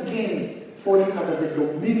 keeps again falling under the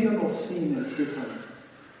dominion of sin and Satan.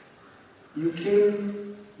 You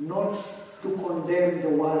came not to condemn the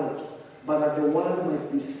world, but that the world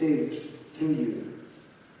might be saved through you.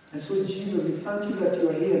 And so, Jesus, we thank you that you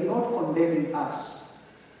are here, not condemning us,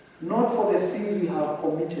 not for the sins we have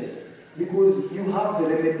committed, because you have the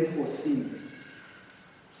remedy for sin.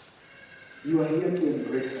 You are here to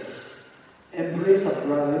embrace us. Embrace a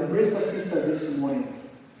brother, embrace a sister this morning.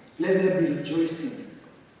 Let there be rejoicing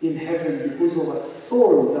in heaven because of a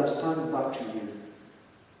soul that turns back to you.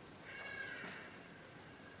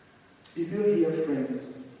 If you're here,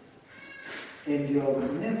 friends, and you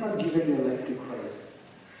have never given your life to Christ,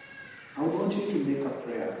 I want you to make a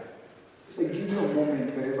prayer. Just give you a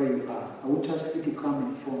moment wherever you are. I would ask you to come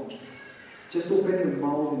in front. Just open your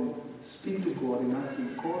mouth and speak to God and ask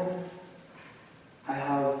Him, God, I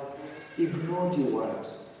have ignored your word.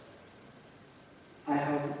 I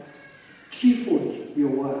have trifled your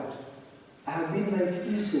word. I have been like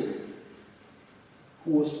Esau,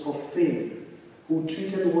 who was profane, who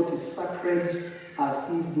treated what is sacred as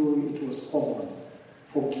if though it was common.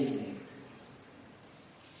 Forgive me.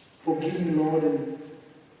 Forgive me, Lord, and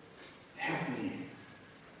help me.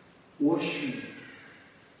 Wash me.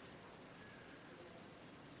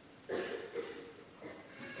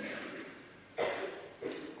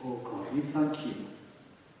 Oh God, we thank you.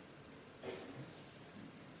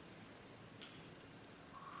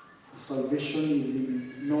 For salvation is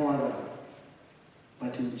in no other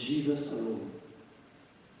but in Jesus alone.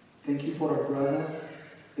 Thank you for a brother.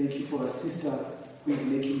 Thank you for a sister who is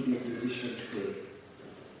making this decision today.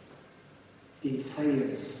 In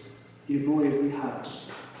silence, you know every heart.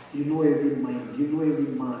 You know every mind. You know every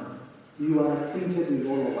man. You are acquainted with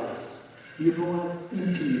all of us. You know us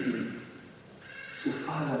intimately. So,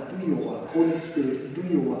 Father, do your work. Holy Spirit, do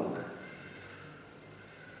your work.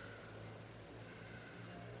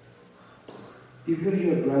 If you're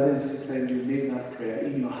your brother and sister and you made that prayer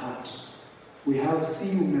in your heart, we have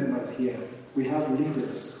CU members here. We have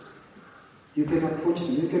leaders. You can approach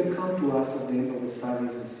them. You can come to us at the end of the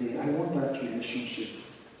service and say, I want that relationship.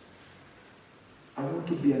 I want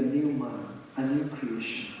to be a new man, a new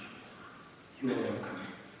creation. You are welcome.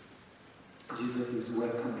 Jesus is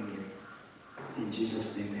welcoming you. In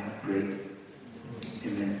Jesus' name we have prayed.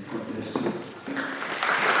 Amen. God bless you.